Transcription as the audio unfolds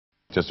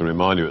Just to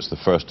remind you, it's the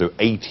first to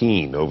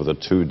 18 over the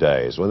 2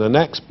 days. When the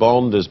next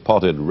bond is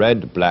potted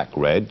red, black,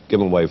 red,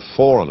 given away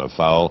 4 on a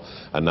foul,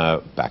 and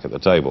now back at the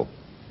table.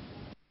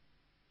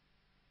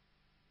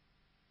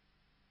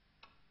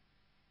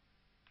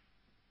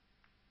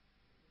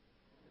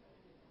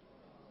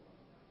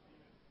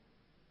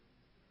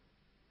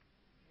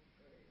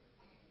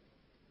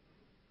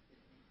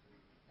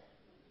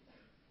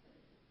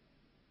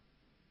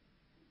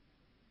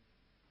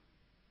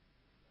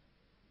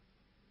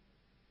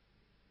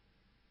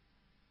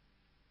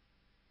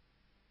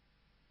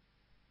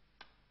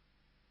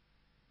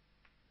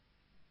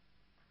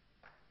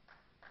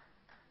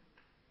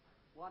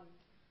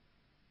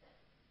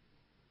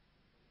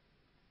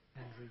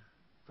 Hendry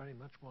very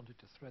much wanted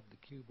to thread the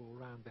cue ball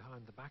round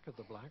behind the back of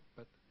the black,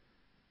 but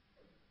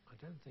I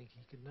don't think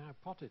he can now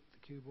pot it.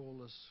 The cue ball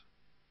has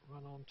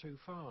run on too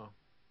far.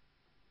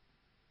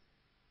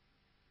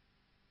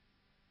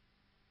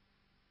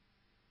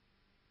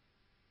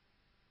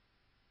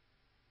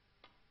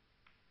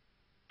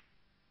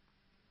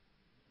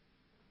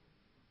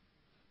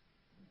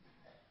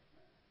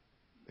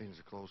 Being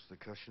so close to the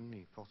cushion,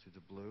 he potted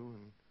the blue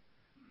and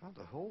had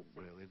the hope,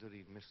 really, that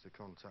he'd missed the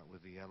contact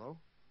with the yellow.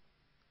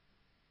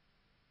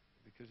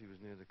 Because he was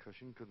near the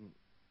cushion, couldn't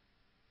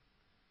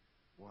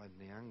widen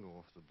the angle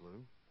off the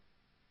blue.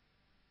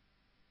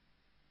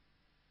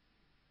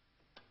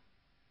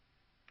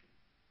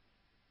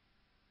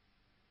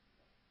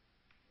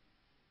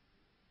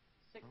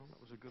 Oh,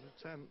 that was a good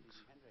attempt.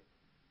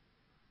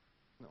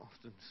 Not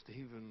often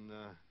Stephen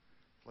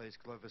plays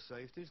clever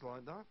safeties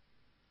like that.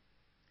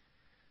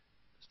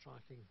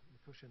 Striking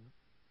the cushion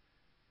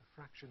a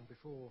fraction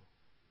before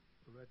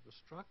the red was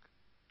struck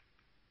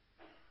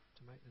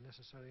to make the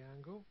necessary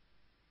angle.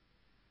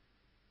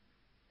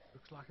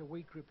 Looks like a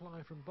weak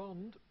reply from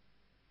Bond,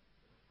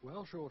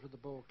 well short of the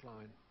baulk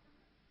line.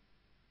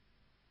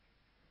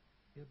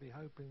 He'll be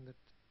hoping that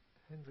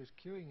Hendry's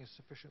cueing is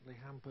sufficiently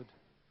hampered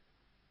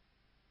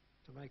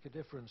to make a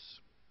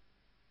difference.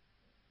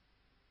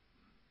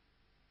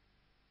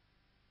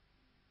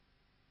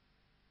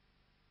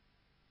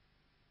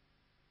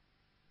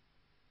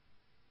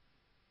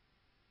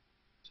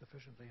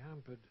 Sufficiently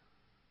hampered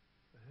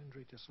for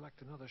Hendry to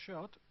select another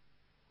shot.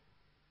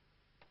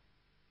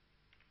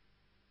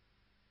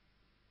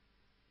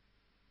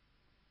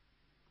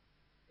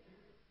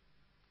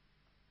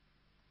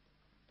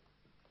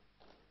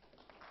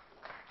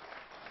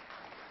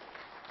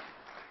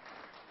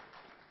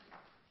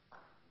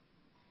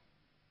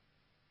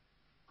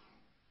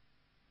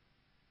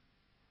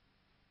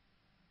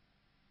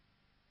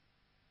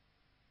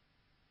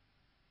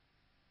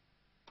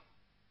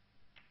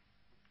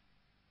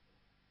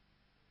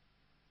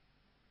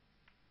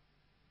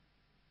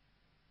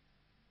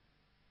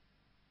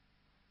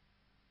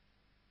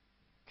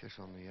 Kiss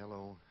on the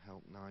yellow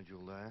helped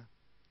Nigel there.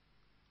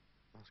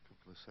 Last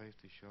couple of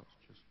safety shots,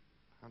 just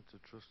had to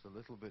trust a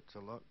little bit to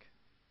luck.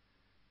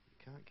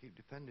 You can't keep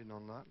depending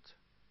on that.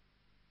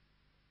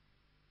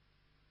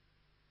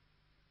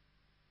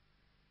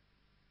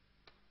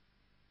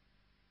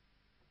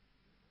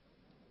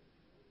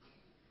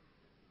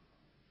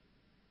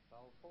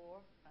 Foul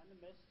 4 and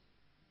a miss.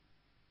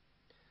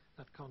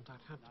 That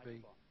contact had to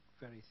be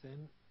very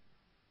thin,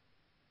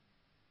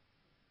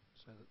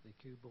 so that the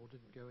cue ball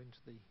didn't go into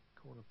the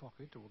corner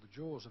pocket or the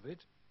jaws of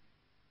it.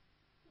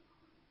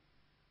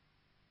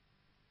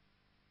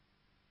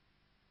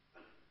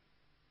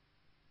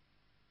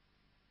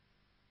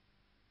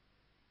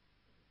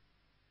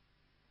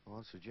 Well,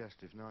 I'd suggest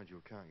if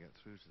Nigel can't get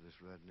through to this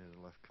red near the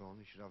left corner,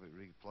 he should have it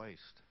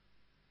replaced.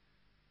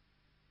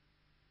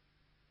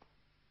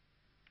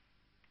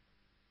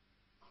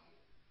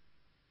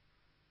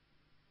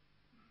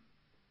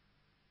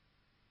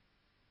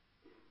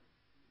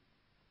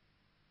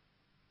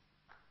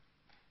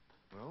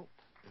 Well,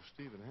 if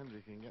Stephen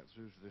Hendry can get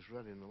through to this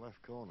red in the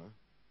left corner,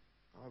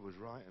 I was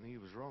right and he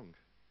was wrong.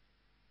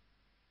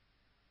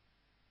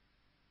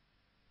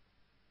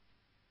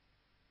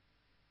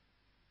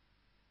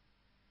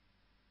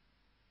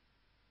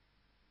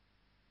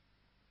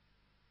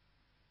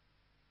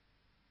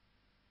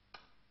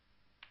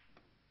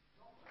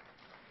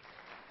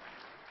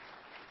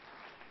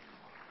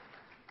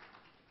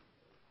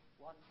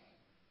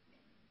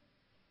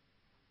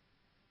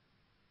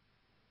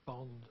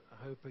 Bond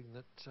hoping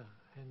that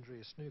Hendry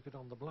is snookered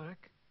on the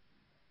black,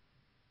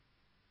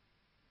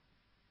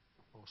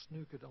 or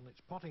snookered on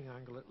its potting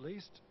angle at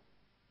least.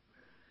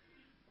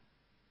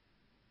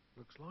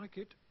 Looks like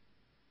it.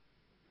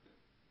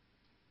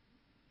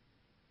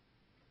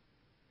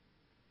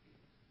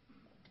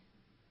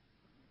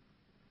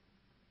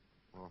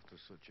 Well, after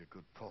such a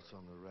good pot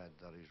on the red,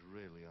 that is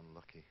really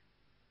unlucky.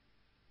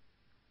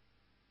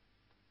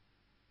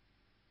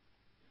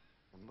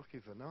 Unlucky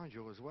for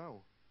Nigel as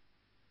well.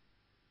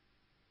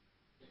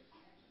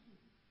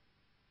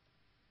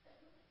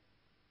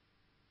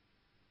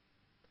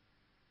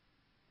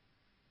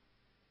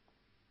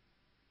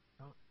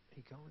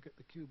 He can't get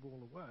the cue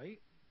ball away.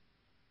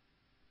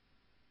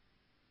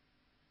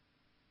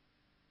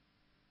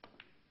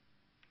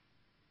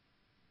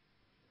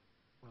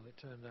 it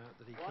turned out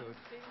that he One could.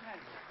 Stephen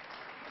Hendry.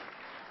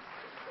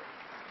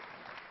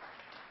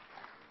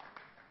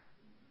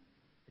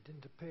 It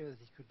didn't appear that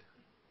he could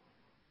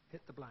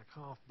hit the black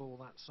half ball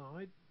that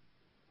side,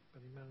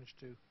 but he managed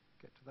to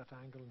get to that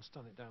angle and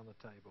stun it down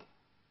the table.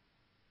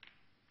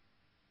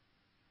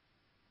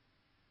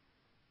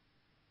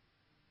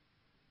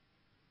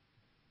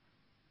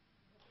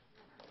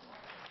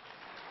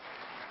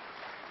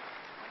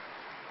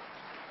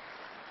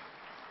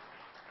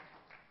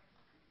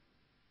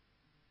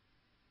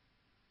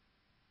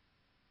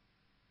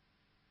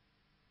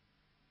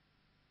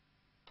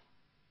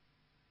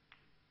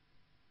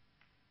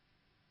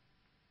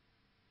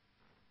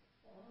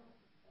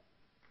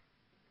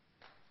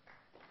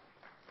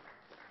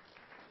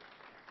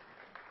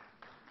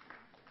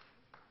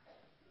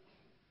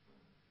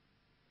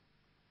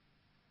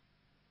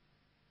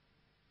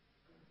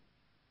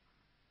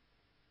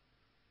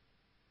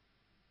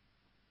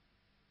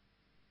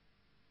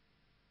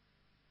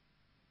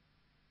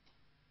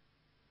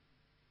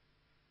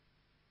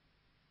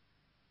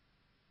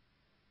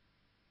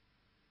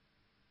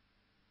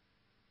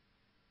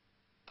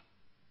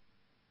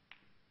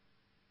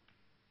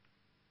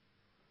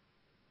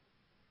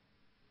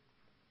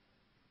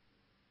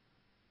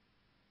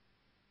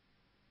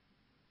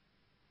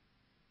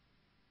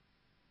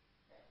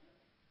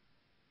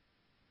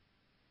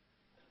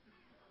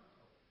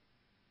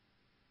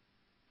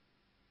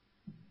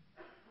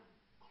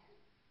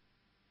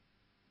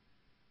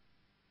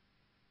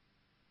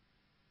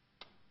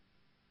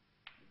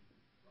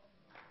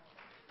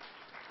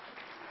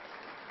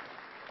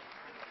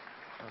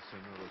 That's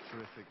another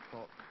terrific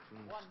pot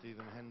from One.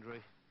 Stephen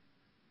Hendry.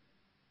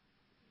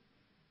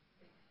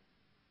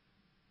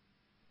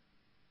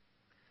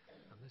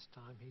 And this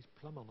time he's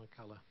plumb on a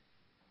colour.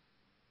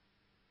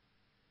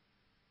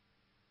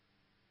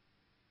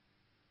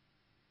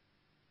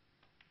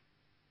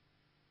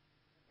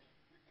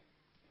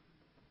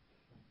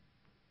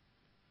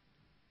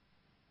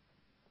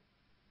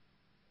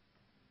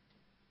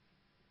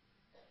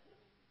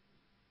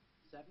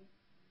 Seven.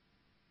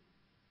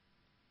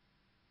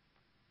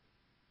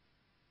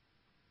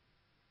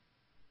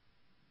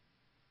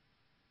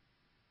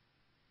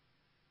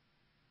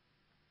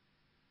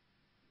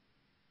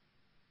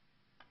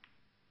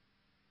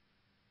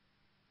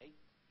 Eight.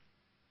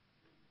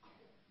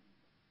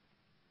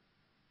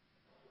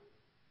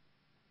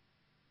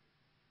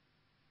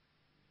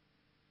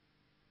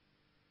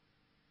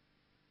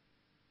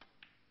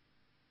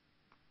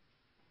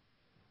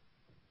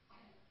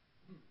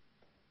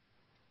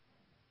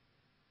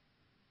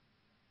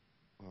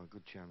 Well, a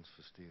good chance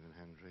for Stephen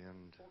Hendry,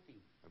 and 14.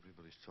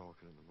 everybody's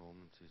talking at the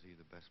moment. Is he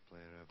the best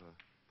player ever?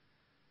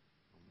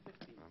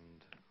 15. And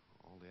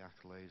all the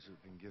accolades that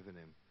have been given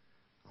him.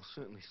 I'll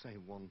certainly say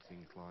one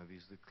thing, Clive.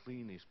 He's the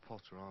cleanest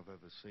potter I've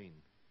ever seen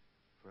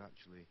for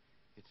actually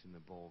hitting the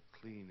ball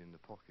clean in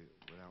the pocket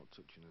without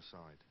touching the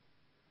side.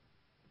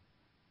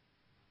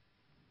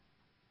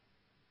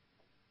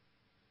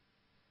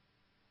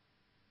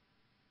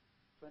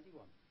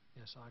 $21.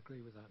 Yes, I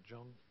agree with that,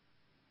 John.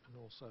 And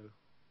also,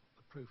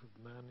 the proof of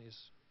the man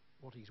is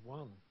what he's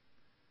won.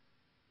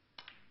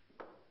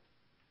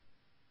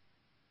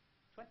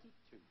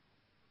 22.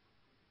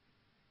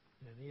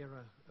 In an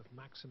era of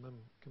maximum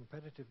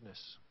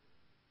competitiveness.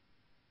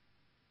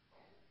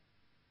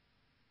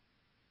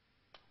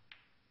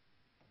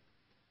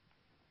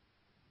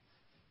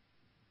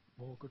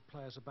 More good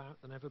players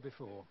about than ever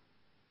before.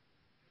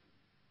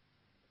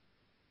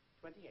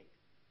 28.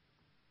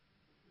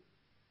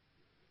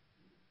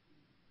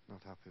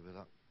 Not happy with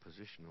that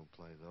positional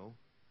play, though.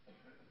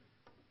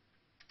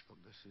 But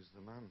this is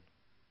the man.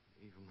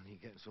 Even when he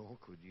gets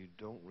awkward, you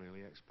don't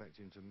really expect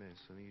him to miss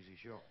an easy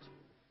shot.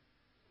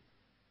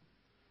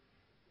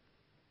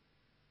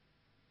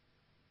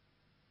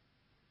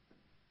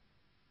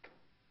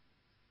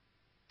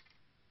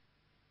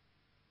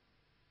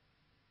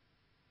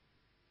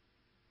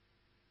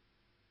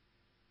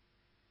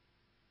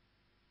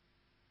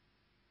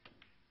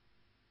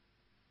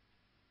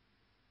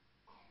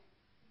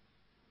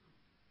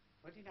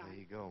 There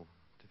you go.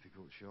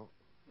 Difficult shot.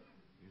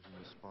 Using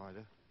the spider.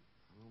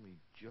 And only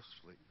just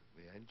flick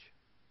the edge.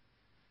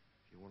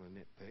 If you want a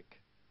nitpick.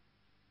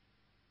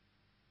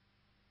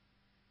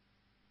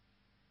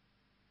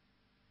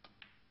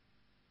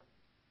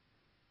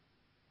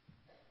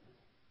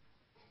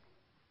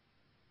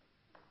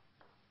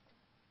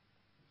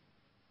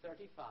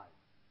 $35.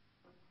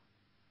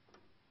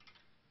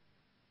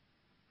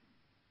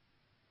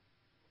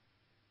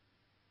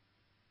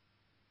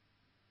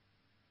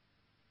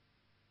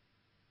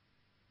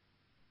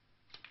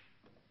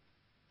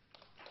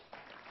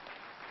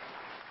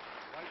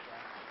 Right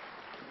there.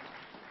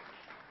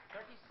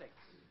 36.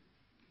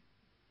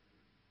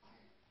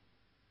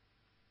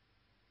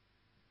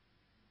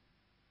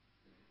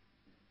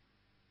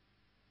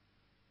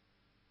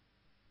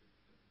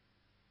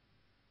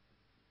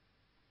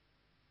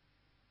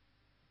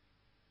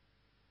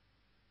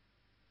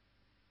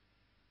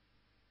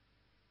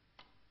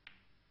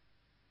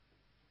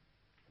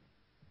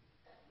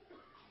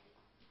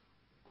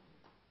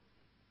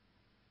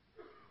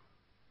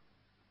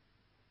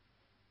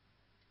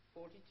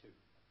 42.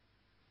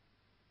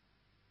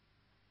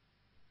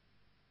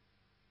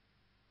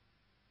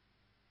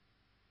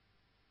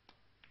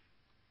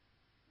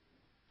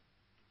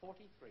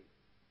 43.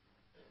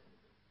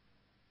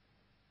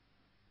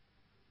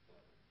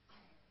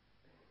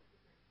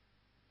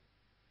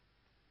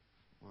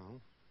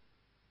 Well,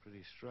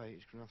 pretty straight.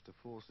 He's going to have to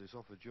force this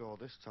off a jaw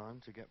this time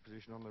to get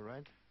position on the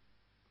red.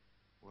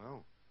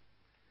 Well,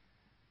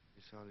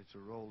 decided to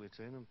roll it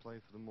in and play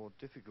for the more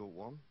difficult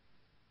one.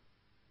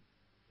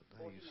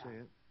 But there you see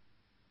 49. it.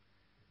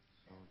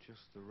 So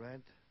just the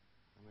red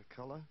and the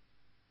colour,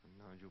 and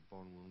Nigel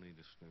Bond will need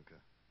a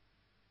snooker.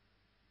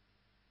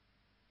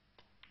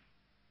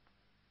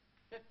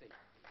 50.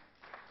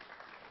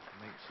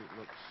 Makes it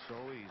look so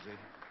easy.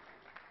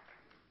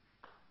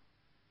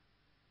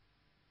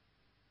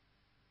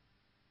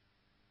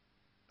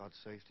 Bad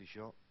safety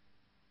shot.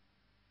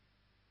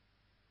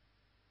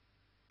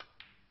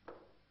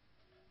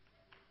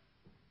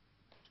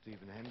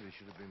 Stephen Hendry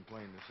should have been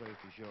playing the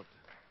safety shot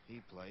he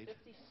played.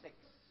 56.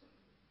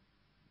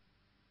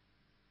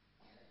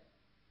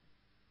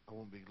 I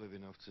won't be glib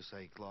enough to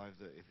say, Clive,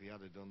 that if he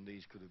had have done,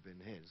 these could have been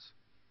his.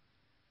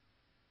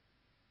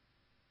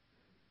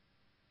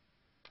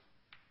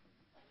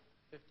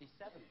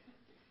 57.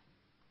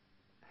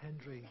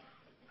 Hendry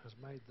has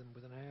made them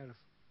with an air of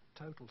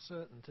total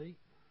certainty.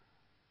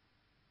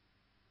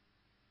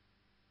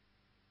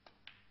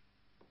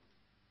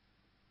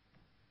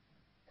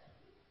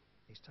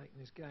 He's taken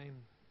his game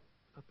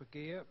up a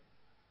gear.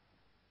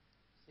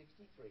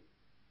 63.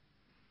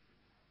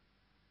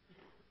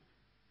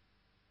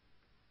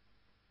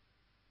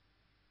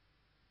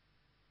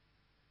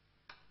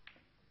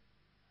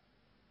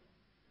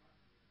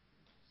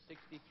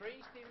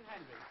 63, Stephen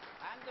Hendry,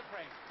 and the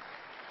break.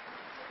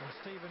 And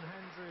Stephen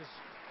Hendry's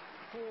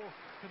fourth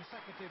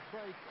consecutive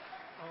break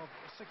of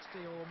 60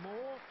 or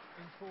more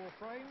in 4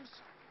 frames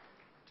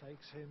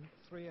takes him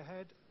 3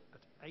 ahead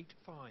at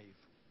 8-5.